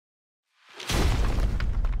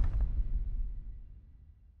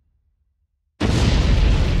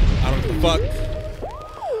fuck.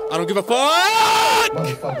 I don't give a fuck!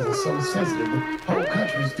 Motherfuckers are so sensitive, the whole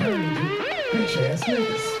country's turning into bitch ass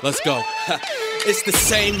niggas. Let's go. It's the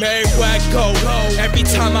same everywhere I go. Every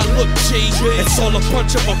time I look, G, it's all a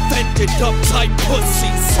bunch of offended, uptight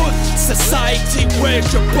pussies. Society, where's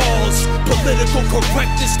your balls? Political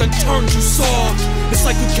correctness done turned you soft. It's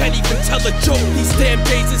like you can't even tell a joke these damn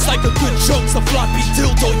days. It's like a good joke's a floppy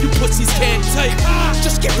dildo you pussies can't take.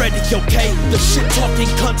 Just get ready, okay? The shit talking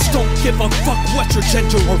cunts don't give a fuck what your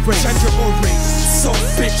gender or race. So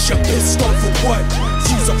bitch, you're pissed off for what?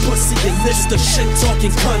 Use a pussy and list the shit talking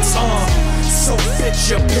cunts on. So bitch,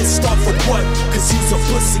 you're pissed off for what? Cause he's a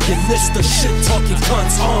pussy and list the shit talking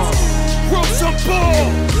cunts on. Roll some ball!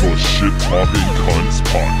 The Shit Talking Cunts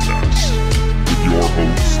Podcast with your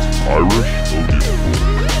host, Irish, Odin,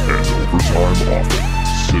 and Overtime Offense.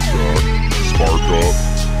 Sit back, spark up,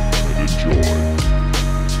 and enjoy.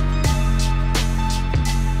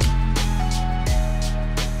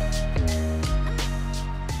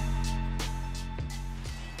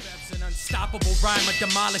 Unstoppable rhymer,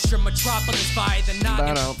 demolish your metropolis via the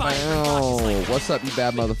noggin. What's up, you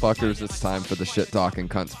bad motherfuckers? It's time for the Shit Talking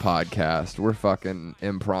Cunts Podcast. We're fucking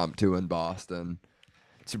impromptu in Boston.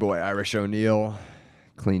 It's your boy Irish O'Neal,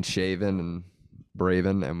 clean shaven and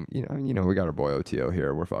braven, and you know we got our boy OTO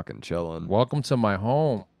here. We're fucking chilling. Welcome to my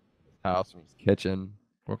home, House, kitchen.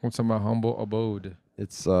 welcome to my humble abode.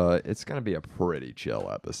 It's gonna be a pretty chill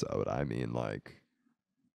episode. I mean, like,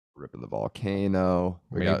 ripping the volcano.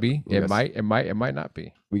 It might not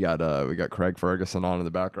be. We got Craig Ferguson on in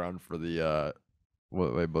the background for the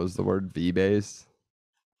what was the word? V-Bass?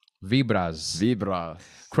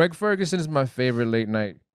 Vibras. Craig Ferguson is my favorite late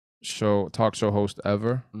night talk show host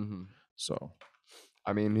ever. Mm-hmm. So,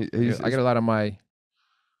 I mean, I get a lot of my.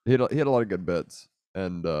 He had a lot of good bits,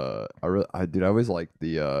 and I always liked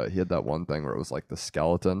the he had that one thing where it was like the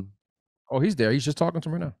skeleton. Oh, he's there. He's just talking to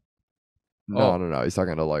me now. No. He's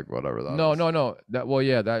talking to like whatever that. No.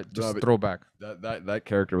 is. That just throwback. That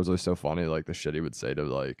character was always so funny. Like the shit he would say to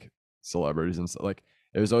like celebrities and stuff. Like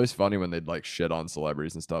it was always funny when they'd like shit on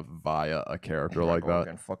celebrities and stuff via a character like that.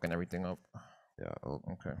 And fucking everything up. Yeah. Oh,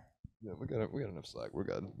 okay. Yeah, we got enough slack. We're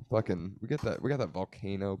good. Fucking, we got that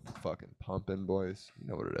volcano fucking pumping, boys. You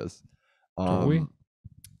know what it is. Do we?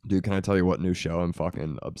 Dude, can I tell you what new show I'm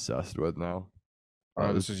fucking obsessed with now?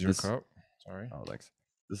 This is your cup. Sorry. Oh, thanks.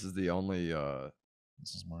 This is the only.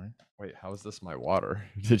 This is mine. Wait, how is this my water?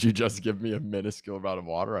 Did you just give me a minuscule amount of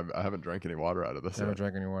water? I haven't drank any water out of this. I haven't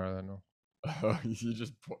drank any water out of that, no. Oh, you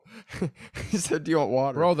just. You said, "Do you want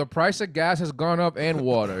water?" Bro, the price of gas has gone up and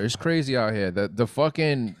water. It's crazy out here. The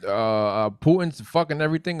fucking Putin's fucking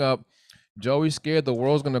everything up. Joey's scared the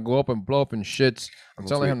world's gonna go up and blow up in shits. I'm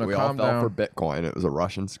telling him to calm we all fell down. for Bitcoin. It was a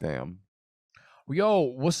Russian scam. Yo,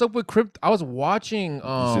 what's up with crypto? I was watching.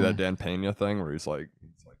 You see that Dan Pena thing where he's like.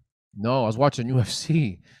 No, I was watching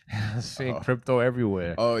UFC. Seeing crypto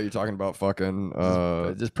everywhere. Oh, you're talking about fucking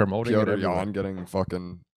just promoting Piotr it everywhere. Jan getting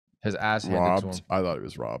fucking His ass handed robbed. to him. I thought he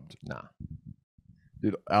was robbed. Nah.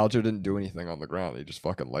 Dude, Aljo didn't do anything on the ground. He just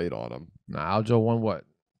fucking laid on him. Nah, Aljo won what?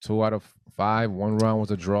 2 out of 5. 1 round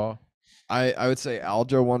was a draw. I would say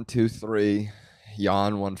Aljo won 2-3,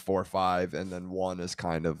 Jan won 4-5, and then 1 is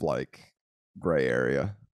kind of like gray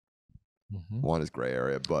area. Mm-hmm. 1 is gray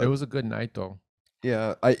area, but It was a good night though.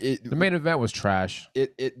 yeah, The main event was trash.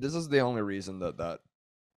 This is the only reason that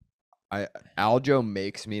Aljo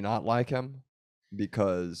makes me not like him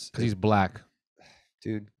because He's black.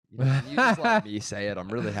 dude, you just let me say it. I'm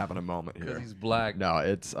really having a moment here. Because he's black. No,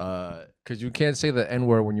 it's Because you can't say the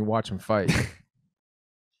N-word when you watch him fight.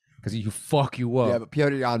 Because he fuck you up. yeah, but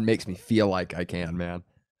Piotr Jan makes me feel like I can, man.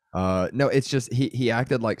 No, it's just he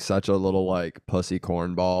acted like such a little like pussy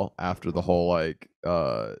cornball after the whole like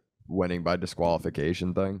winning by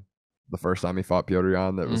disqualification thing. The first time he fought Piotr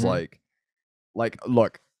Jan, that was like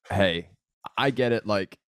look, hey, I get it.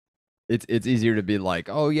 Like it's easier to be like,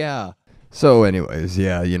 oh yeah. So, anyways,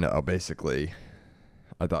 yeah, basically,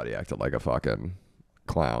 I thought he acted like a fucking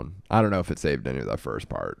clown. I don't know if it saved any of that first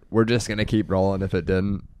part. We're just gonna keep rolling if it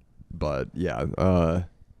didn't. But yeah,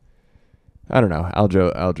 I don't know.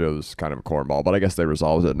 Aljo's kind of a cornball, but I guess they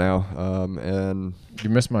resolved it now. And you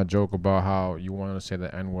missed my joke about how you wanted to say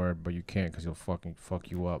the N-word, but you can't because he'll fucking fuck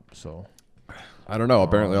you up. So I don't know.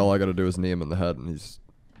 Apparently, all I got to do is knee him in the head, and he's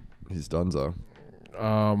donezo.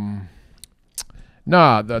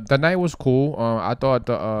 Nah, the night was cool. I thought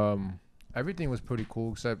everything was pretty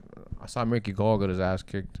cool except I saw Mickey Gall get his ass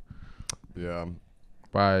kicked. Yeah.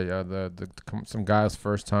 By some guy's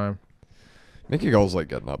first time. Mickey Gall's like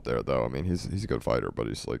getting up there though. I mean, he's a good fighter, but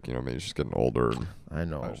he's like, he's just getting older. And I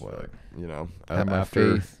know, but like, you know, I have my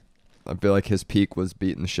faith. I feel like his peak was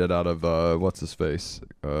beating the shit out of what's his face,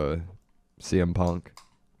 CM Punk.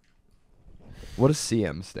 What does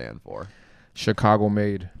CM stand for? Chicago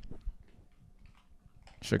made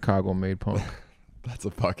Punk. That's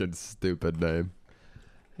a fucking stupid name.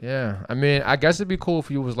 Yeah, I mean, I guess it'd be cool if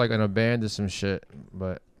you was like in a band or some shit,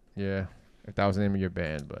 but yeah, if that was the name of your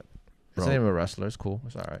band, but it's the name of a wrestler. It's cool.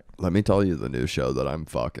 It's all right. Let me tell you the new show that I'm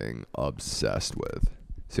fucking obsessed with.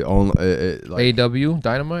 See, only like, AW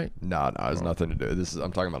Dynamite. No, it has nothing to do.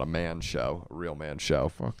 I'm talking about a man show, a real man show.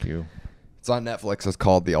 Fuck you. It's on Netflix. It's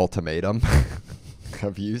called The Ultimatum.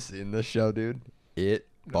 Have you seen this show, dude? It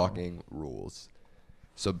fucking rules.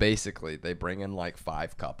 So basically, they bring in like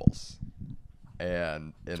 5 couples,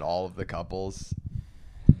 and in all of the couples,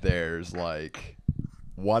 there's like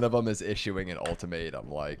one of them is issuing an ultimatum,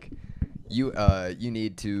 like you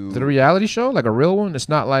need to. Is it a reality show, like a real one? It's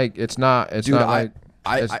not like Dude, not like.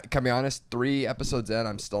 I can be honest. 3 episodes in,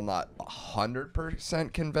 I'm still not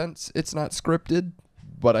 100% convinced it's not scripted.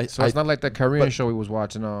 But it's not like that Korean show we was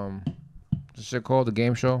watching. The shit called the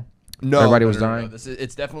game show. No, everybody was dying. No.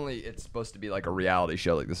 It's supposed to be like a reality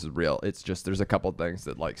show. Like, this is real. It's just there's a couple things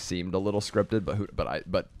that like seemed a little scripted,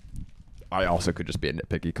 but I also could just be a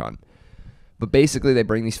nitpicky cunt. But basically, they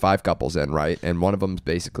bring these 5 couples in, right? And one of them's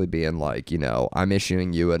basically being like, you know, I'm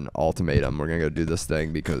issuing you an ultimatum. We're gonna go do this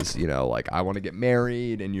thing because, you know, like I want to get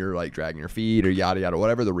married, and you're like dragging your feet or yada yada,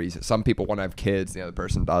 whatever the reason. Some people want to have kids, the other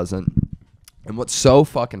person doesn't. And what's so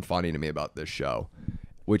fucking funny to me about this show,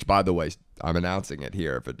 which by the way, I'm announcing it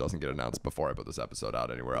here if it doesn't get announced before I put this episode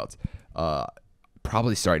out anywhere else.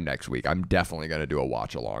 Probably starting next week. I'm definitely going to do a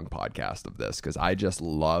watch along podcast of this because I just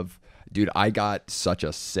love, dude, I got such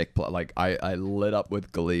a sick, like I lit up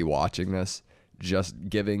with glee watching this, just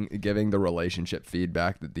giving the relationship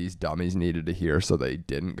feedback that these dummies needed to hear so they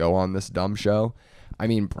didn't go on this dumb show. I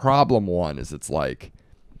mean, problem one is it's like,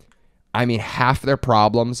 I mean, half their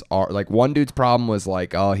problems are like one dude's problem was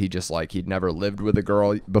like, oh, he'd never lived with a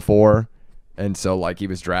girl before. And so like he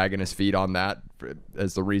was dragging his feet on that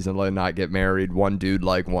as the reason to not get married. One dude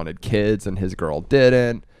like wanted kids and his girl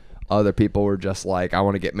didn't. Other people were just like, I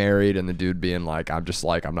want to get married. And the dude being like, I'm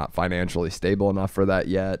not financially stable enough for that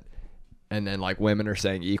yet. And then like women are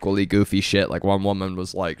saying equally goofy shit. Like one woman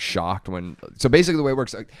was like shocked so basically the way it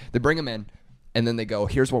works, like, they bring him in. And then they go,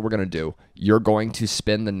 here's what we're going to do. You're going to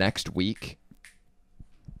spend the next week,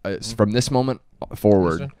 from this moment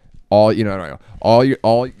forward, all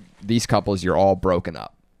these couples, you're all broken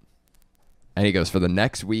up. And he goes, for the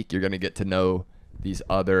next week, you're going to get to know these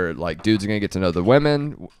other, like, dudes are going to get to know the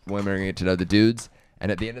women are going to get to know the dudes. And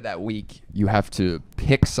at the end of that week, you have to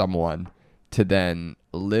pick someone to then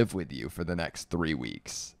live with you for the next 3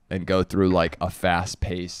 weeks. And go through like a fast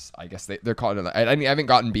pace. I guess they're calling it. I haven't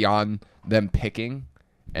gotten beyond them picking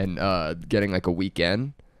and getting like a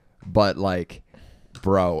weekend, but like,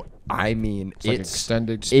 bro, I mean, it's like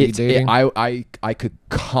extended speed dating. I could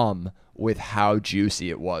come with how juicy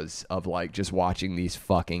it was of like just watching these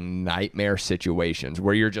fucking nightmare situations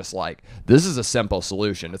where you're just like, this is a simple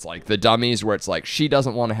solution. It's like the dummies where it's like she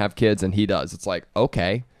doesn't want to have kids and he does. It's like,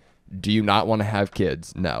 okay, do you not want to have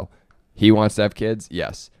kids? No. He wants to have kids?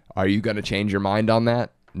 Yes. Are you going to change your mind on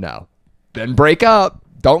that? No. Then break up.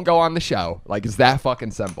 Don't go on the show. Like, it's that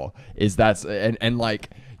fucking simple. And like,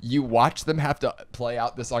 you watch them have to play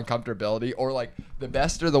out this uncomfortability, or like, the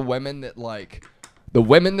best are the women that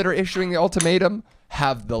are issuing the ultimatum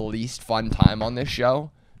have the least fun time on this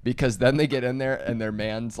show, because then they get in there and their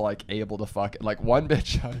man's like able to fuck it. Like one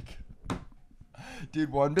bitch,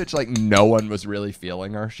 like no one was really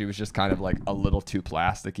feeling her. She was just kind of like a little too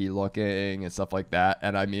plasticky looking and stuff like that.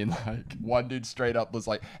 And I mean, like one dude straight up was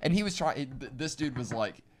like, and he was trying, this dude was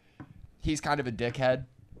like, he's kind of a dickhead.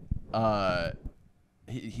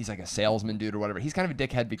 He's like a salesman dude or whatever. He's kind of a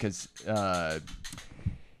dickhead because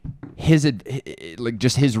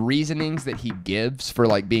his reasonings that he gives for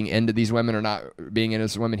like being into these women or not being into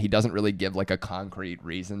these women, he doesn't really give like a concrete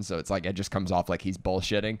reason. So it's like, it just comes off like he's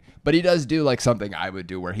bullshitting. But he does do like something I would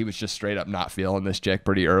do where he was just straight up not feeling this chick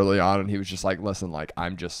pretty early on. And he was just like, listen, like,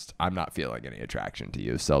 I'm not feeling any attraction to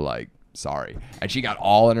you. So like, sorry. And she got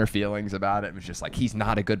all in her feelings about it. It was just like, he's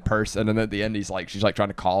not a good person. And at the end, she's like trying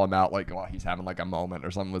to call him out, like, oh, he's having like a moment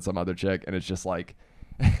or something with some other chick. And it's just like,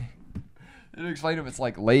 to explain to him, it's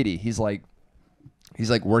like, lady, he's like,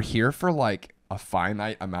 we're here for like a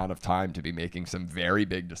finite amount of time to be making some very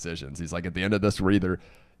big decisions. He's like, at the end of this, we're either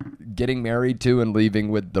getting married to and leaving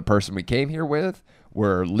with the person we came here with,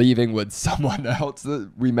 we're leaving with someone else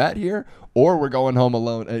that we met here, or we're going home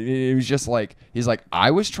alone. And he was just like, he's like,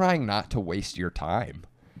 I was trying not to waste your time.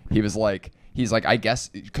 He's like, I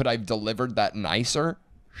guess, could I have delivered that nicer?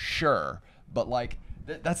 Sure. But like,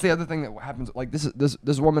 That's the other thing that happens. Like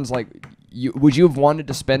this woman's like, would you have wanted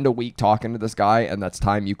to spend a week talking to this guy, and that's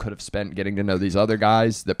time you could have spent getting to know these other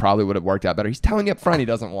guys that probably would have worked out better. He's telling you up front he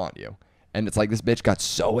doesn't want you, and it's like this bitch got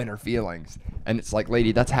so in her feelings, and it's like,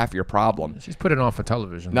 lady, that's half your problem. She's put it on for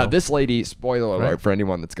television. Now though. this lady, spoiler alert for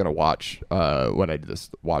anyone that's gonna watch when I do this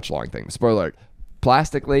watch long thing. Spoiler alert,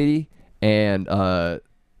 plastic lady and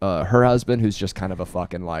her husband, who's just kind of a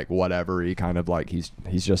fucking like whatever, he kind of like he's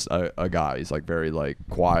just a guy. He's like very like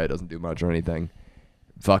quiet, doesn't do much or anything.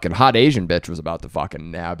 Fucking hot Asian bitch was about to fucking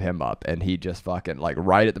nab him up, and he just fucking like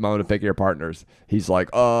right at the moment of picking your partners, he's like,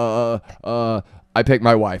 I picked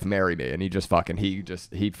my wife, marry me, and he fucking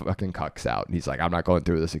cucks out, and he's like, I'm not going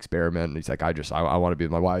through this experiment. And he's like, I want to be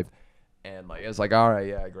with my wife, and like it's like, all right,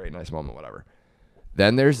 yeah, great, nice moment, whatever.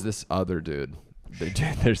 Then there's this other dude.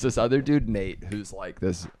 There's this other dude, Nate, who's like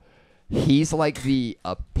this. He's like the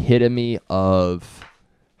epitome of,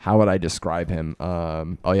 how would I describe him?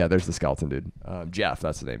 Oh yeah, there's the skeleton dude. Jeff,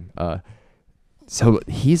 that's the name. So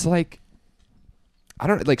he's like, I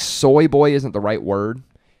don't like, soy boy isn't the right word,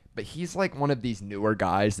 but he's like one of these newer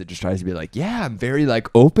guys that just tries to be like, yeah, I'm very like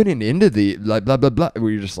open and into the like blah blah blah.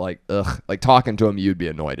 Where you're just like, ugh, like talking to him, you'd be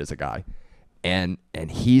annoyed as a guy, and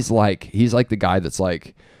he's like the guy that's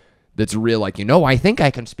like. That's real, like, I think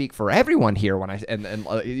I can speak for everyone here when and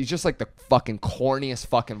he's just like the fucking corniest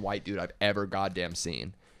fucking white dude I've ever goddamn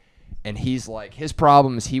seen. And he's like, his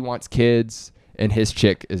problem is he wants kids and his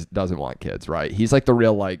chick doesn't want kids, right? He's like the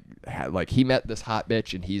real like he met this hot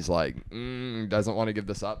bitch and he's like doesn't want to give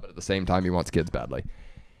this up, but at the same time he wants kids badly.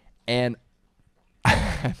 And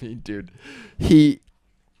I mean, dude,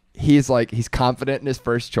 he's like, he's confident in his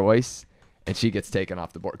first choice. And she gets taken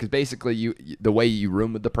off the board. Because basically, the way you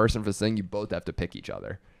room with the person for this thing, you both have to pick each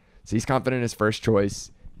other. So he's confident in his first choice,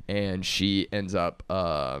 and she ends up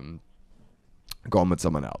going with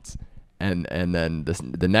someone else. And then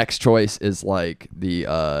the next choice is like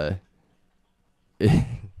the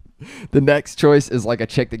next choice is like a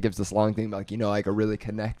chick that gives this long thing, like, like a really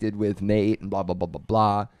connected with Nate and blah, blah, blah, blah,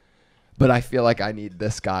 blah. But I feel like I need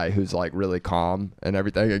this guy who's like really calm and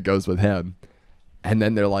everything. It goes with him. And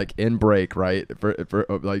then they're like in break, right? For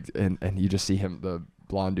like, and you just see him, the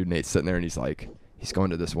blonde dude Nate, sitting there, and he's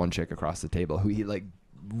going to this one chick across the table who he like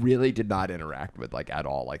really did not interact with like at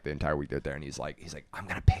all, like the entire week they're there. And he's like, I'm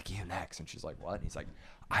gonna pick you next, and she's like, what? And he's like,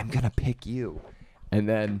 I'm gonna pick you. And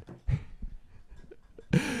then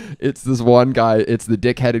it's this one guy, it's the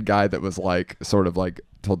dick-headed guy that was like sort of like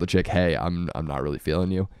told the chick, hey, I'm not really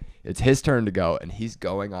feeling you. It's his turn to go, and he's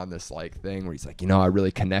going on this like thing where he's like, I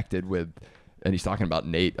really connected with. And he's talking about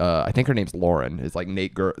Nate. I think her name's Lauren. It's like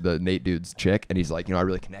the Nate dude's chick. And he's like, I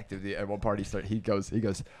really connected with you. At one part, he goes,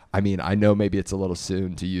 I mean, I know maybe it's a little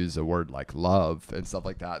soon to use a word like love and stuff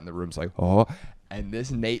like that. And the room's like, oh. And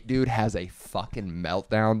this Nate dude has a fucking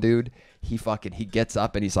meltdown, dude. He gets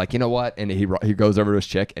up and he's like, you know what? And he goes over to his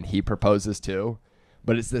chick and he proposes too.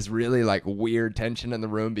 But it's this really like weird tension in the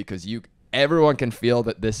room because everyone can feel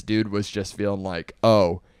that this dude was just feeling like,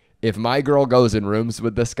 oh, if my girl goes in rooms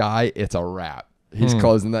with this guy, it's a wrap. He's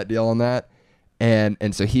closing that deal on that.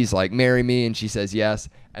 And so he's like, marry me. And she says yes.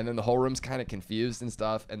 And then the whole room's kind of confused and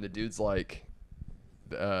stuff. And the dude's like,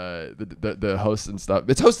 the host and stuff.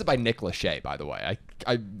 It's hosted by Nick Lachey, by the way.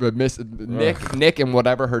 I miss Nick and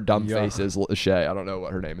whatever her dumb face is, Lachey. I don't know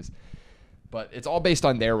what her name is. But it's all based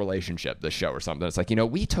on their relationship, the show or something. It's like,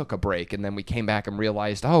 we took a break and then we came back and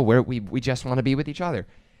realized, oh, we just want to be with each other.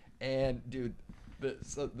 And, dude,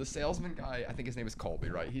 the salesman guy, I think his name is Colby,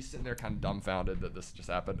 right? He's sitting there kind of dumbfounded that this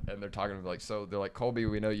just happened, and they're talking to him like, so they're like, Colby,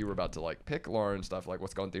 we know you were about to like pick Lauren and stuff, like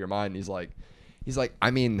what's going through your mind? And he's like,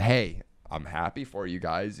 I mean, hey, I'm happy for you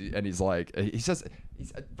guys. And he's like, he says,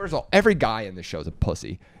 first of all, every guy in this show is a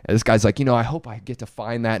pussy, and this guy's like, I hope I get to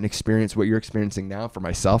find that and experience what you're experiencing now for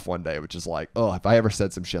myself one day, which is like, oh, if I ever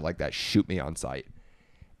said some shit like that, shoot me on sight.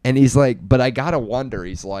 And he's like, but I gotta wonder.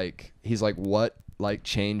 He's like, what? Like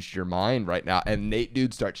changed your mind right now? And Nate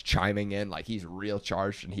dude starts chiming in like he's real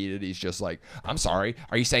charged and heated. He's just like, I'm sorry,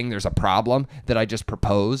 are you saying there's a problem that I just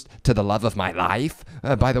proposed to the love of my life,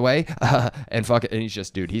 by the way? And he's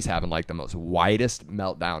just, dude, he's having like the most widest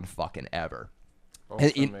meltdown fucking ever.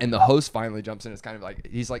 And the host finally jumps in. It's kind of like,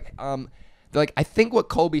 he's like, they're like, I think what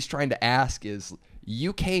Colby's trying to ask is,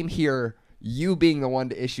 you came here, you being the one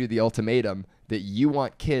to issue the ultimatum that you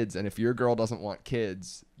want kids, and if your girl doesn't want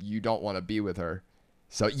kids, you don't want to be with her.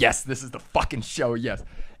 So yes, this is the fucking show. Yes.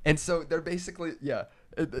 And so they're basically, yeah,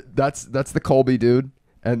 that's the Colby dude.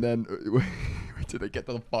 And then do they get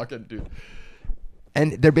to the fucking dude?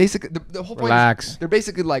 And they're basically the whole point. Relax. They're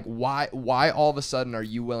basically like, why all of a sudden are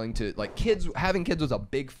you willing to like having kids was a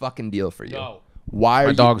big fucking deal for you. No. why are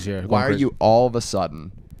My dog's here. Why Going are crazy. you all of a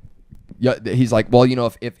sudden? Yeah, he's like, well, you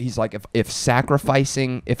know, if he's like, if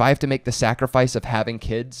sacrificing, if I have to make the sacrifice of having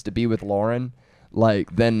kids to be with Lauren,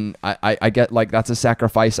 like, then I get like that's a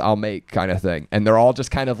sacrifice I'll make kind of thing. And they're all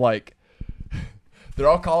just kind of like, they're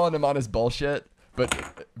all calling him on his bullshit,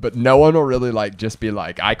 but no one will really like just be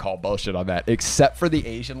like, I call bullshit on that, except for the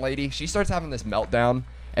Asian lady. She starts having this meltdown.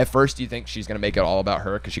 At first, you think she's gonna make it all about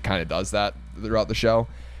her because she kind of does that throughout the show.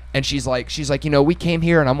 And she's like, you know, we came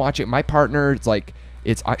here and I'm watching my partner.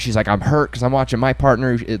 She's like, I'm hurt because I'm watching my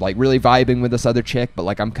partner like really vibing with this other chick, but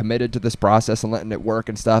like I'm committed to this process and letting it work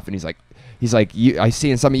and stuff. And he's like, I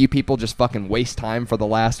see in some of you people just fucking waste time for the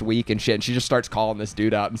last week and shit. And she just starts calling this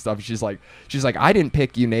dude out and stuff. And she's like, I didn't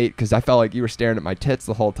pick you, Nate, because I felt like you were staring at my tits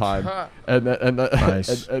the whole time.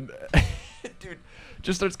 Nice. and dude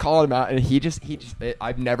just starts calling him out, and he just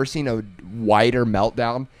I've never seen a whiter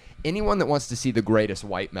meltdown. Anyone that wants to see the greatest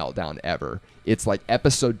white meltdown ever, it's like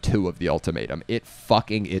episode 2 of the Ultimatum.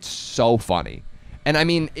 It's so funny. And I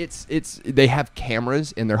mean, they have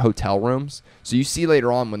cameras in their hotel rooms. So you see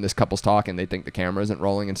later on when this couple's talking, they think the camera isn't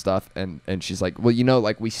rolling and stuff. And she's like, well, you know,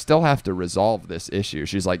 like we still have to resolve this issue.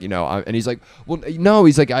 She's like, you know, and he's like, well, no,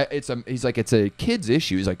 he's like, it's a kid's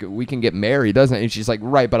issue. He's like, we can get married, doesn't it? And she's like,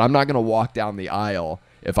 right, but I'm not going to walk down the aisle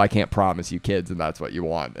if I can't promise you kids and that's what you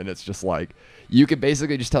want. And it's just like, you could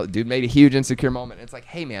basically just tell, dude made a huge insecure moment. It's like,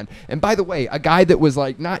 hey, man. And by the way, a guy that was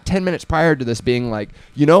like not 10 minutes prior to this being like,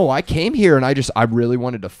 you know, I came here and I really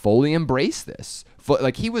wanted to fully embrace this.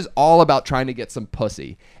 Like he was all about trying to get some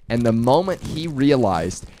pussy. And the moment he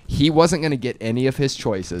realized he wasn't going to get any of his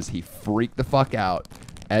choices, he freaked the fuck out.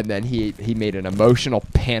 And then he made an emotional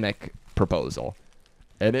panic proposal.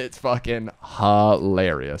 And it's fucking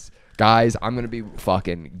hilarious. Guys, I'm going to be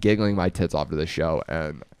fucking giggling my tits off to this show,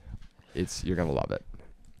 and you're going to love it.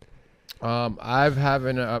 I've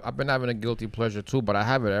been having a guilty pleasure too, but I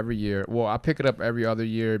have it every year. Well, I pick it up every other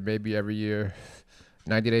year, maybe every year.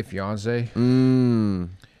 90 Day Fiance.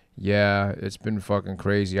 Yeah, it's been fucking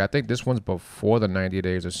crazy. I think this one's before the 90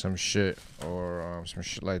 days or some shit some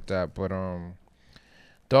shit like that. But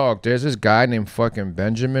dog, there's this guy named fucking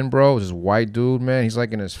Benjamin, bro. This white dude, man. He's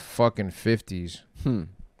like in his fucking 50s.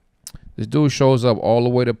 This dude shows up all the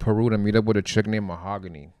way to Peru to meet up with a chick named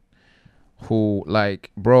Mahogany, who,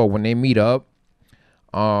 like, bro, when they meet up,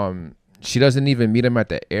 she doesn't even meet him at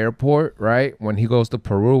the airport, right? When he goes to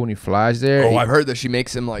Peru, when he flies there. Oh, I've heard that she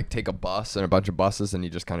makes him, like, take a bus and a bunch of buses, and he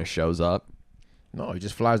just kind of shows up. No, he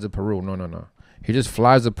just flies to Peru. No. He just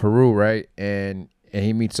flies to Peru, right? And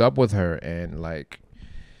he meets up with her, and, like,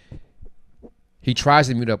 he tries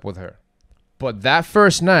to meet up with her. But that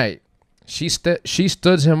first night, she stood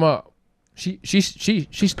him up. She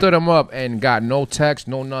stood him up and got no text,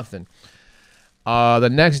 no nothing. The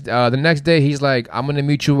next day, he's like, I'm gonna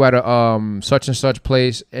meet you at a such and such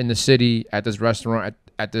place in the city at this restaurant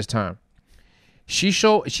at this time. She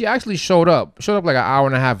actually showed up like an hour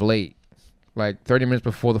and a half late, like 30 minutes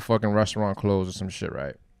before the fucking restaurant closed or some shit,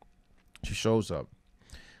 right? She shows up.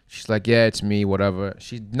 She's like, yeah, it's me, whatever.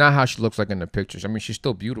 She's not how she looks like in the pictures. I mean, she's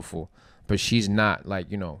still beautiful, but she's not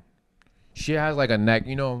like, you know, she has like a neck,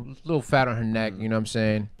 you know, a little fat on her neck, you know what I'm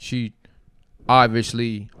saying? She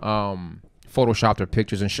obviously photoshopped her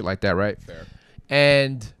pictures and shit like that, right? Fair.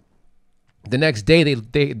 And the next day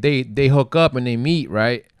they hook up and they meet,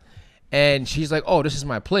 right? And she's like, oh, this is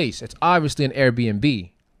my place. It's obviously an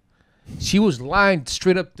Airbnb. She was lying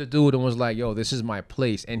straight up to the dude and was like, yo, this is my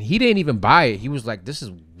place. And he didn't even buy it. He was like, this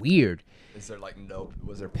is weird. Is there like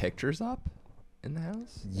was there pictures up in the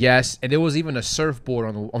house? Yes, and there was even a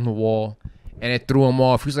surfboard on the wall, and it threw him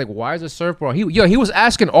off. He was like, why is a surfboard? He was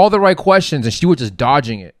asking all the right questions, and she was just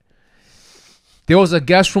dodging it. There was a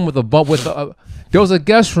guest room with a bunk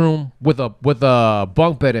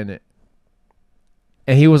bunk bed in it.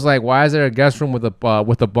 And he was like, why is there a guest room with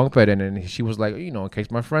a bunk bed in it? And she was like, you know, in case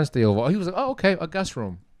my friends stay over. He was like, oh, okay, a guest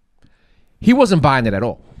room. He wasn't buying it at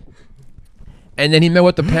all. And then he met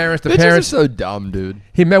with the parents. The parents are so dumb, dude.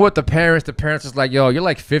 He met with the parents. The parents was like, yo, you're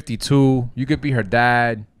like 52. You could be her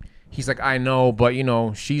dad. He's like, I know, but you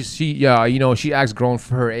know, she acts grown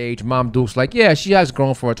for her age. Mom Duke's like, yeah, she acts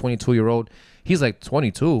grown for a 22-year-old. He's like,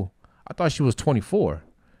 22? I thought she was 24.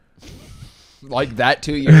 Like that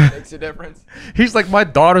 2 years makes a difference. He's like, my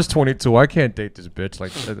daughter's 22. I can't date this bitch.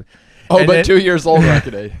 Like, but then, 2 years older I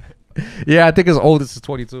could date. Yeah, I think his oldest is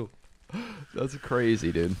 22. That's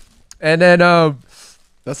crazy, dude. And then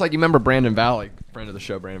that's like, you remember Brandon Valley, friend of the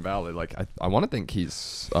show, Brandon Valley. Like, I want to think he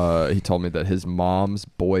told me that his mom's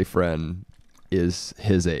boyfriend is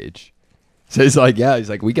his age. So he's like, yeah,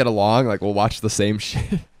 he's like, we get along. Like, we'll watch the same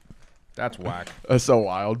shit. That's whack. That's so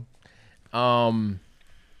wild.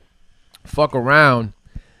 Fuck around.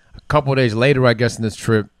 A couple of days later, I guess, in this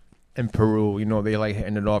trip in Peru, you know, they like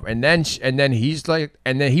hitting it off, and then he's like,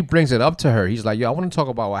 and then he brings it up to her. He's like, "Yo, I want to talk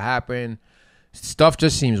about what happened. Stuff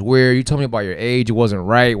just seems weird. You told me about your age. It wasn't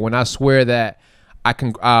right. When I swear that I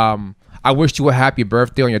can, I wished you a happy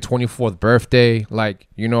birthday on your 24th birthday. Like,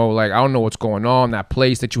 you know, like I don't know what's going on. That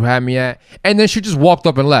place that you had me at." And then she just walked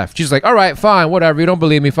up and left. She's like, "All right, fine, whatever. You don't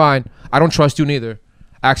believe me, fine. I don't trust you neither.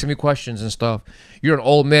 Asking me questions and stuff. You're an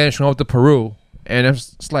old man showing up to Peru." And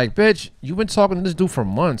it's like, bitch, you've been talking to this dude for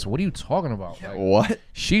months. What are you talking about? Like, What?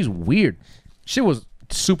 she's weird. She was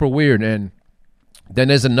super weird. And then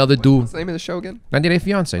there's another dude. What's the name of the show again? 90 Day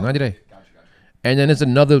Fiance. 90 Day. And then there's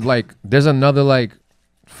another like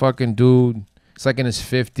fucking dude. It's like in his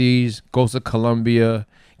 50s. Goes to Colombia.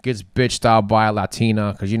 Gets bitched out by a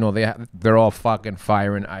Latina. Because, you know, they're all fucking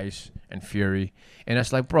fire and ice and fury. And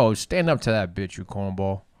it's like, bro, stand up to that bitch, you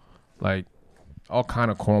cornball. Like, all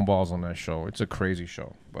kind of cornballs on that show. It's a crazy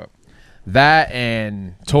show. But that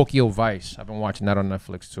and Tokyo Vice. I've been watching that on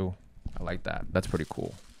Netflix too. I like that. That's pretty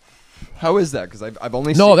cool. How is that? Because I've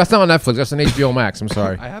only No, seen, that's not on Netflix. That's on HBO Max. I'm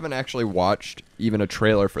sorry. I haven't actually watched even a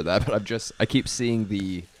trailer for that, but I keep seeing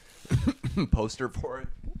the poster for it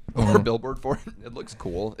or billboard for it. It looks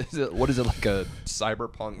cool. What is it, like a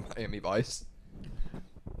cyberpunk Miami Vice?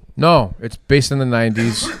 No, it's based in the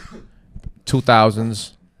 90s,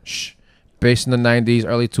 2000s. Based in the 90s,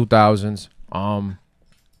 early 2000s.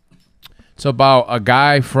 It's about a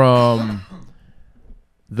guy from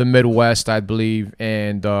the Midwest, I believe,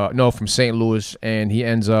 and from St. Louis, and he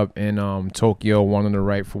ends up in Tokyo, wanting to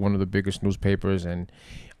write for one of the biggest newspapers and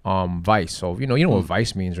Vice. So you know what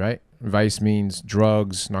Vice means, right? Vice means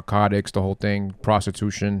drugs, narcotics, the whole thing,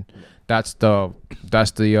 prostitution. That's the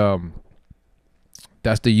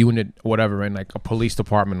unit, whatever, in like a police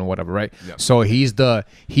department or whatever, right? Yeah. So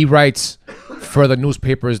he writes for the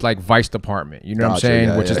newspapers like Vice Department, you know what I'm saying?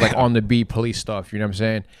 Yeah, Which is like on the beat police stuff, you know what I'm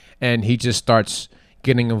saying? And he just starts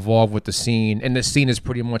getting involved with the scene. And the scene is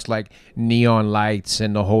pretty much like neon lights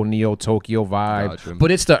and the whole Neo Tokyo vibe. Gotcha. But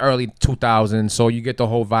it's the early 2000s, so you get the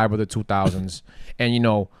whole vibe of the 2000s. And, you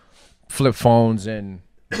know, flip phones and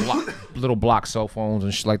little block cell phones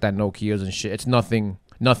and shit like that, Nokias and shit. It's nothing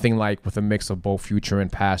like with a mix of both future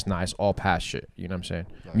and past. Nah, it's all past shit. You know what I'm saying?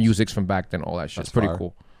 Nice. Music's from back then, all that shit. That's it's pretty fire.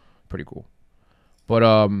 cool. Pretty cool. But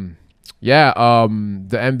the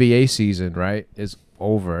NBA season, right, is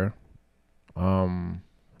over.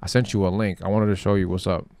 I sent you a link. I wanted to show you what's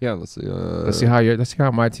up. Yeah, let's see. Let's see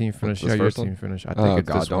how my team finished. See how your team finished. I think it's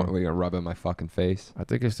God, this one. we gonna rub it in my fucking face. I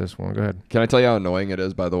think it's this one. Go ahead. Can I tell you how annoying it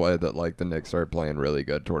is, by the way, that like the Knicks started playing really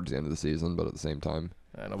good towards the end of the season, but at the same time,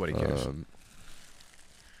 Nobody cares.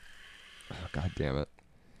 God damn it.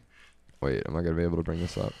 Wait, am I going to be able to bring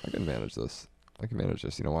this up? I can manage this.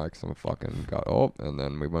 You know why? Because I'm a fucking god. Oh, and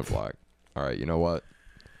then we went black. All right, you know what?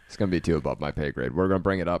 It's going to be too above my pay grade. We're going to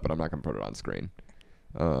bring it up, but I'm not going to put it on screen.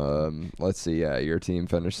 Let's see. Yeah, your team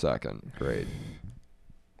finished second. Great.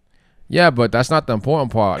 Yeah, but that's not the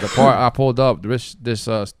important part. The part I pulled up,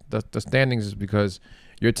 the standings is because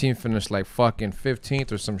your team finished like fucking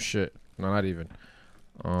 15th or some shit. No, not even.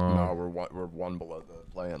 No, we're one below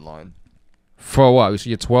the play-in line. For what? So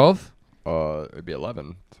you're 12th? It'd be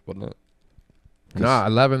 11th, wouldn't it? Nah,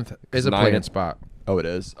 11th is a play-in spot. Oh, it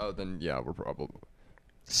is? Oh, then, yeah, we're probably...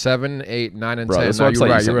 7, 8, 9, and Bro, 10. that's No, what I'm you're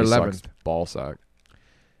saying. right. You You're sent me 11th. sucks ball sack.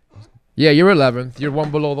 Yeah, you're 11th. You're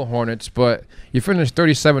one below the Hornets, but you finished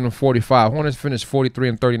 37 and 45. Hornets finished 43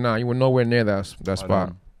 and 39. You were nowhere near that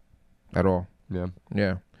spot at all. Yeah.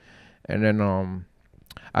 Yeah. And then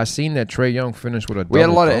I seen that Trae Young finished with a double. We had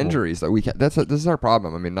a lot of injuries. That we this is our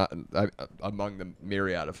problem. I mean, not among the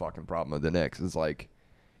myriad of fucking problem of the Knicks is like,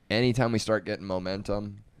 anytime we start getting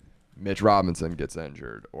momentum, Mitch Robinson gets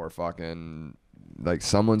injured, or fucking like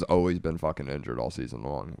someone's always been fucking injured all season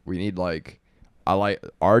long. We need like, I like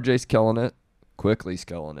RJ's killing it, Quickly's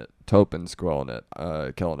killing it, Topin's killing it.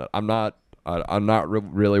 I'm not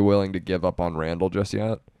really willing to give up on Randall just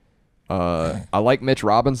yet. I like Mitch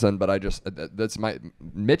Robinson, but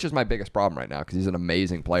Mitch is my biggest problem right now because he's an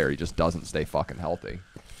amazing player. He just doesn't stay fucking healthy.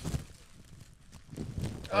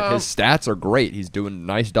 Like, his stats are great. He's doing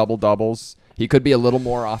nice double doubles. He could be a little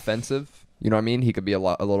more offensive. You know what I mean? He could be a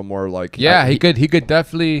little more like. Yeah, he could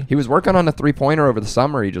definitely. He was working on a 3-pointer over the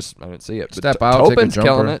summer. I didn't see it. Step out, take a Topin's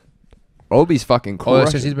killing jumper. it. Obi's fucking cool. Oh,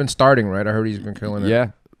 that's since he's been starting, right? I heard he's been killing it.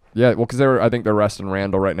 Yeah. Yeah, well, because I think they're resting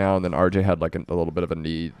Randall right now, and then RJ had like a little bit of a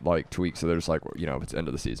knee like tweak, so they're just like, you know, it's the end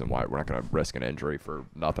of the season. Why we're not gonna risk an injury for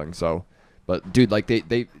nothing? So, but dude, like they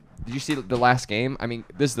did you see the last game? I mean,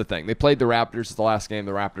 this is the thing. They played the Raptors the last game.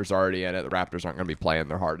 The Raptors are already in it. The Raptors aren't gonna be playing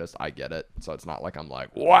their hardest. I get it. So it's not like I'm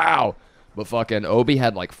like, wow. But fucking Obi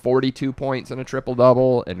had like 42 points in a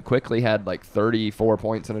triple-double, and Quickly had like 34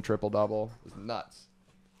 points in a triple-double. It was nuts.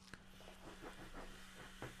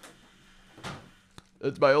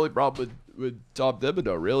 That's my only problem with Tom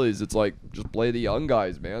Thibodeau, really, is it's like, just play the young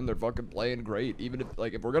guys, man. They're fucking playing great. Even if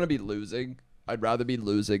if we're going to be losing, I'd rather be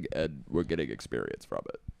losing and we're getting experience from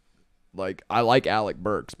it. Like, I like Alec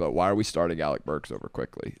Burks, but why are we starting Alec Burks over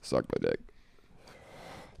Quickly? Suck my dick.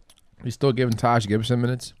 You still giving Taj Gibson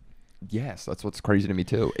minutes? Yes, that's what's crazy to me,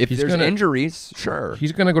 too. If He's there's gonna- injuries, sure.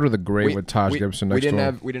 He's going to go to the grave with Taj Gibson next to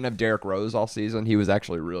him. We didn't have Derrick Rose all season. He was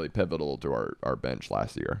actually really pivotal to our bench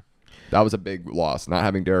last year. That was a big loss. Not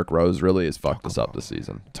having Derrick Rose really has fucked us up this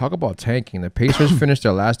season. Talk about tanking. The Pacers finished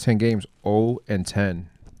their last 10 games 0-10.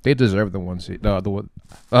 They deserve the one seed, the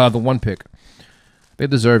one pick. They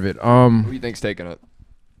deserve it. Who do you think's taking it?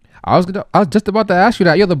 I was just about to ask you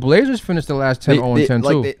that. Yeah, the Blazers finished the last 10 0-10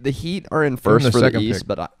 too. The Heat are in first the for the second East,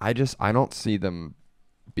 pick. but I don't see them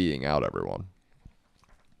beating out everyone.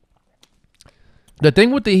 The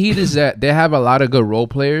thing with the Heat is that they have a lot of good role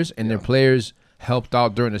players, and their players helped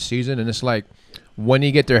out during the season. And it's like when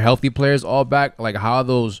you get their healthy players all back, like how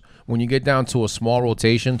those when you get down to a small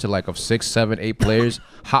rotation to like of 6, 7, 8 players,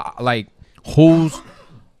 how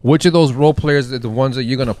which of those role players are the ones that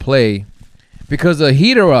you're gonna play? Because the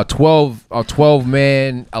Heat are a 12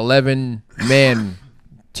 man, 11 man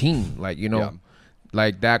team. Like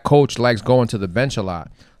like that coach likes going to the bench a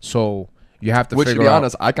lot. So you have to Which, to figure be out.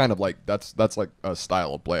 honest, I kind of like that's like a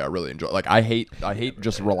style of play I really enjoy. Like I hate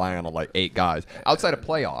just relying on like 8 guys outside of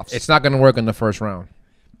playoffs. It's not gonna work in the first round.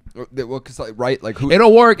 Well, cause like who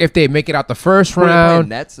It'll work if they make it out the first are they playing, round.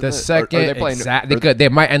 Nets in The the- or second, are they playing- exactly. They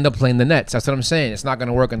might end up playing the Nets. That's what I'm saying. It's not going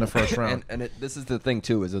to work in the first round. and this is the thing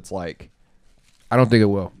too, is it's like I don't think it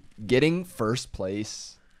will. getting first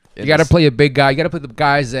place. You got to play a big guy. You got to play the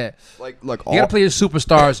guys that look. you got to play the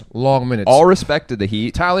superstars long minutes. All respect to the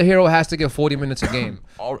Heat. Tyler Hero has to get 40 minutes a game,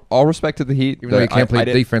 All respect to the Heat. even though he can't play I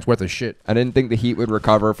didn't- defense worth a shit. I didn't think the Heat would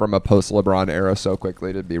recover from a post-LeBron era so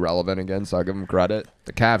quickly to be relevant again, so I'll give them credit.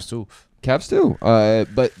 The Cavs too. Cavs too.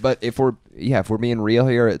 But if we're being real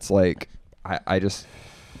here, it's like I just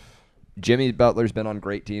Jimmy Butler's been on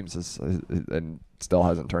great teams and still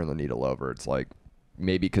hasn't turned the needle over. It's like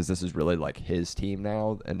maybe because this is really like his team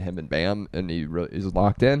now, and him and Bam, and he really is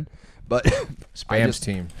locked in. But Bam's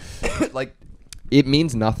team. like it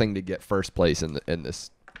means nothing to get first place in this.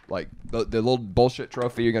 Like the little bullshit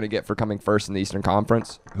trophy you're gonna get for coming first in the Eastern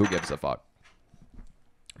Conference. Who gives a fuck?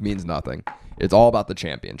 Means nothing. It's all about the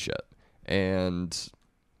championship. And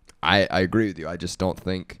I agree with you. I just don't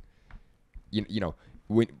think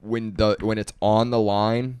when it's on the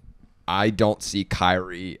line, I don't see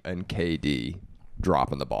Kyrie and KD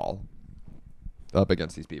dropping the ball up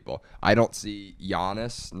against these people. I don't see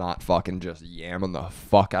Giannis not fucking just yamming the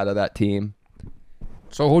fuck out of that team.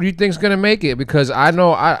 So who do you think's gonna make it? Because I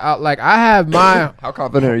know I have my How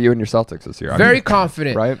confident are you in your Celtics this year? very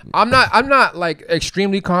confident. right? I'm not like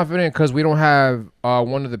extremely confident because we don't have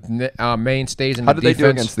one of the mainstays in How the did they do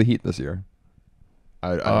defense. against the Heat this year? I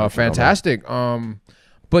actually don't know. Fantastic.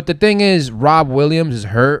 But the thing is, Rob Williams is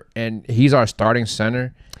hurt, and he's our starting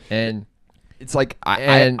center. And It's like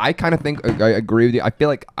And- I kind of think I agree with you. I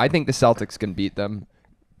think the Celtics can beat them,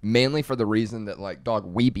 mainly for the reason that like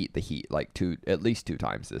we beat the Heat like at least 2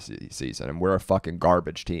 times this season, and we're a fucking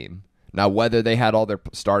garbage team. Now whether they had all their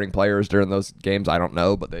starting players during those games, I don't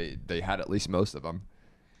know, but they had at least most of them.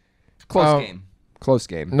 Close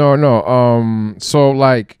game. no. So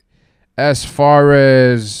like, as far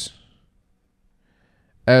as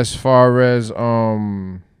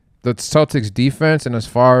the Celtics defense, and as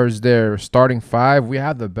far as their starting 5, we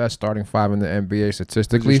have the best starting 5 in the NBA Who's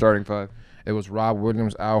statistically. your starting 5? It was Rob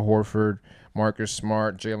Williams, Al Horford, Marcus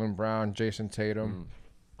Smart, Jaylen Brown, Jason Tatum.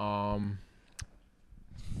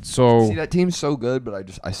 So See, that team's so good,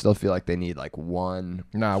 but I still feel like they need like one.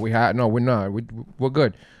 we're not. We're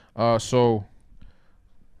good. So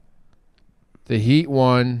the Heat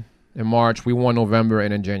won in March. We won November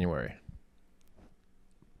and in January.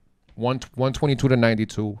 122 to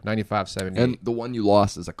 92, 95-78. And the one you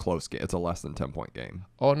lost is a close game. It's a less than 10-point game.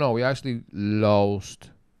 Oh no, we actually lost.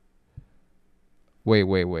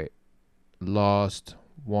 Wait. Lost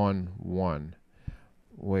 1-1.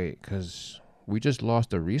 Wait, because we just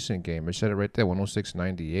lost a recent game. It said it right there,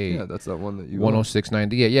 106-98. Yeah, that's that one that you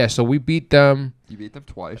 106-98. Yeah, so we beat them You beat them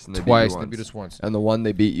twice, and they twice. beat They you beat once. us once. And the one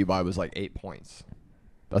they beat you by was like 8 points.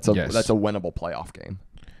 That's a Yes. winnable playoff game.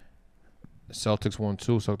 Celtics won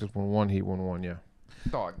 2. Celtics won 1. Heat won 1. Yeah.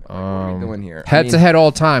 Dog, what are we doing here? Head to head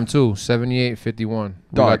all time too. 78-51.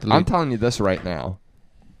 Dog, I'm telling you this right now.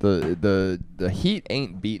 The Heat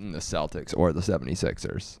ain't beating the Celtics or the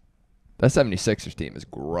 76ers. That 76ers team is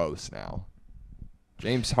gross now.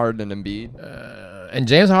 James Harden and Embiid. And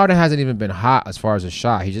James Harden hasn't even been hot as far as a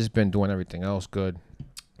shot. He's just been doing everything else good.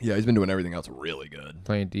 Yeah, he's been doing everything else really good.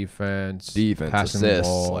 Playing defense, Assists, the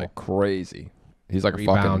ball, like crazy. He's like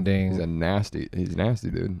rebounding. He's nasty,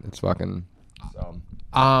 dude. It's fucking.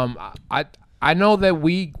 I know that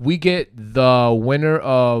we get the winner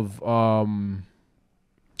of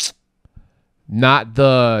not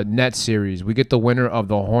the Nets series. We get the winner of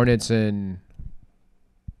the Hornets and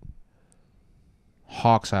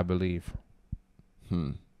Hawks, I believe.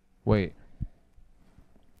 Wait.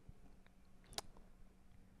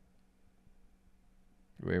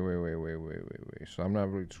 Wait. So I'm not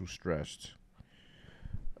really too stressed.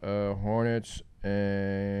 Hornets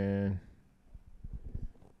and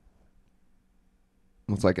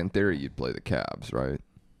It's like in theory you'd play the Cavs, right?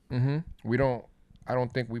 I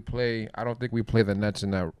don't think we play the Nets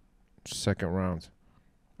in that second round.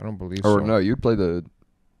 I don't believe so. Or no, you'd play the.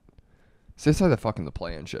 See, it's like the fucking the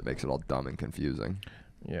play-in shit makes it all dumb and confusing.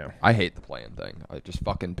 Yeah. I hate the play-in thing. I just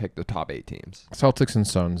fucking pick the top 8 teams. Celtics and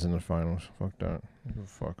Suns in the finals. Fuck that.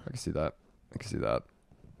 Fuck. I can see that.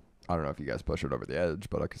 I don't know if you guys push it over the edge,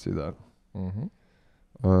 but I can see that.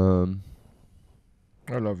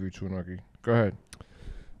 I love you too, Nucky. Go ahead.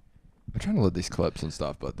 I'm trying to load these clips and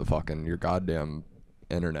stuff, but the fucking your goddamn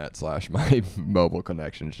internet / my mobile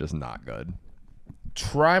connection is just not good.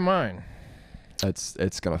 Try mine.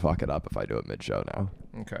 It's gonna fuck it up if I do it mid-show now.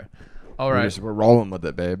 Okay. All right. We're rolling with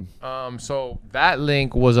it, babe. So that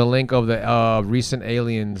link was a link of the recent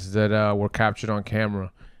aliens that were captured on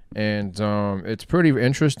camera, and it's pretty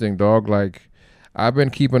interesting, dog. Like, I've been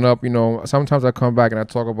keeping up. You know, sometimes I come back and I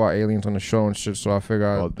talk about aliens on the show and shit. So I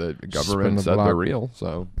figure Well, the government said they're real,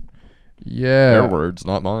 so yeah, their words,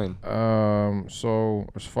 not mine. So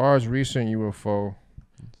as far as recent UFO,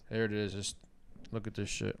 there it is. Just look at this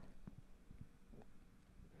shit.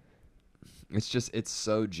 It's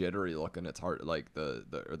so jittery looking. It's hard, like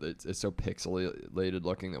it's so pixelated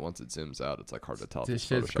looking that once it zooms out, it's like hard to tell. This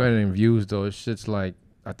shit's good in views though. This shit's like,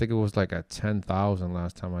 I think it was like at 10,000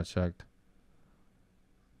 last time I checked.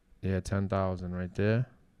 Yeah, 10,000 right there.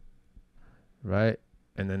 Right,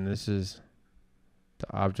 and then this is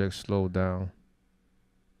the object slowed down.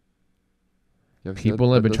 Yeah,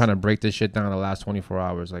 People have been trying to break this shit down the last 24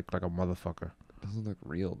 hours, like a motherfucker. Doesn't look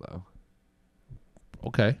real though.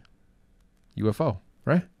 Okay. UFO,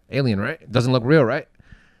 right? Alien, right? Doesn't look real, right?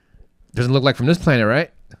 Doesn't look like from this planet,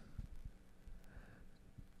 right?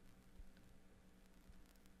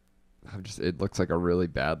 It looks like a really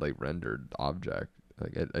badly rendered object.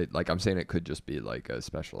 Like I'm saying, it could just be like a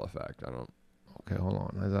special effect. I don't. Okay, hold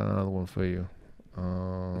on. There's another one for you.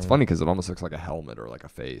 It's funny because it almost looks like a helmet or like a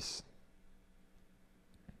face.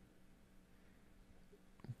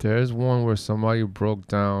 There's one where somebody broke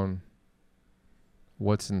down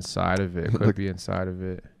what's inside of it. Could be inside of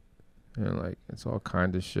it. And like, it's all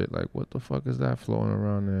kind of shit. Like, what the fuck is that floating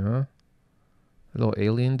around there, huh? A little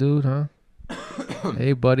alien dude, huh?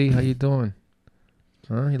 Hey, buddy, how you doing?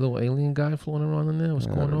 Huh? You little alien guy floating around in there? What's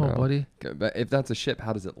going on, buddy? But if that's a ship,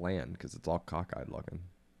 how does it land? Because it's all cockeyed looking.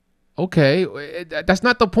 Okay, that's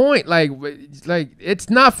not the point. Like, it's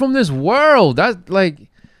not from this world. That's like,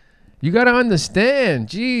 you gotta understand.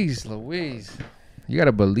 Jeez, Louise, you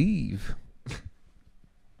gotta believe.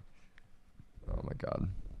 Oh my God.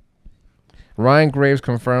 Ryan Graves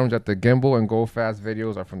confirms that the gimbal and go fast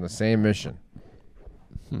videos are from the same mission.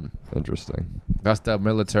 Interesting. That's the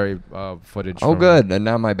military footage. Oh, good. And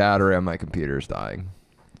now my battery on my computer is dying.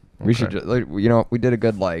 Okay. We should just, like, you know, we did a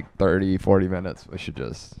good like 30, 40 minutes. We should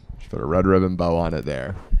just put a red ribbon bow on it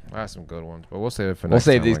there. That's some good ones, but we'll save it for We'll next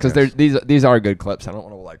save time, these because these are good clips. I don't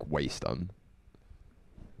want to like waste them.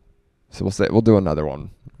 So we'll do another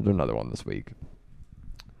one. We'll do another one this week.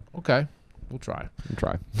 Okay, we'll try.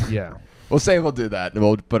 Yeah. We'll say we'll do that, and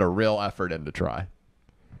we'll put a real effort in to try.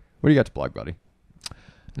 What do you got to plug, buddy?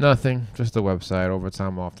 Nothing. Just the website,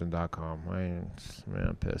 overtimeoften.com.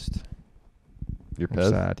 I'm pissed. You're I'm pissed?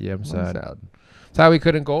 sad. Yeah, I'm sad. sad. Sad we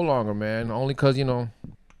couldn't go longer, man. Only because, you know.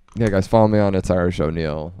 Yeah, guys, follow me on It's Irish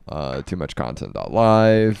O'Neill,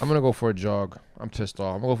 toomuchcontent.live. I'm going to go for a jog. I'm pissed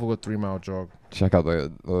off. I'm going to go for a 3-mile jog. Check out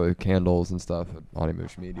the candles and stuff at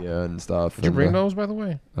Animush Media and stuff. Did you bring those, by the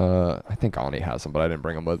way? I think Ani has some, but I didn't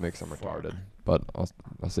bring them with me because I'm retarded. But I'll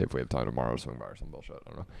see if we have time tomorrow to swing by or some bullshit.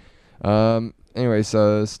 I don't know. Anyways,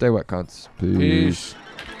 stay wet, cunts. Peace.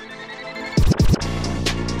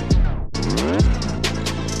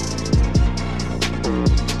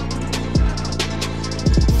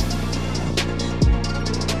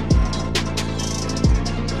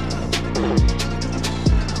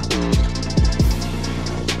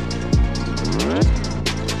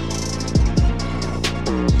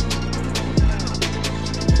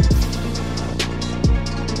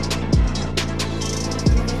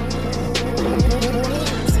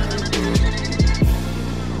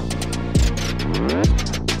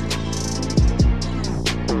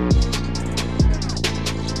 Peace.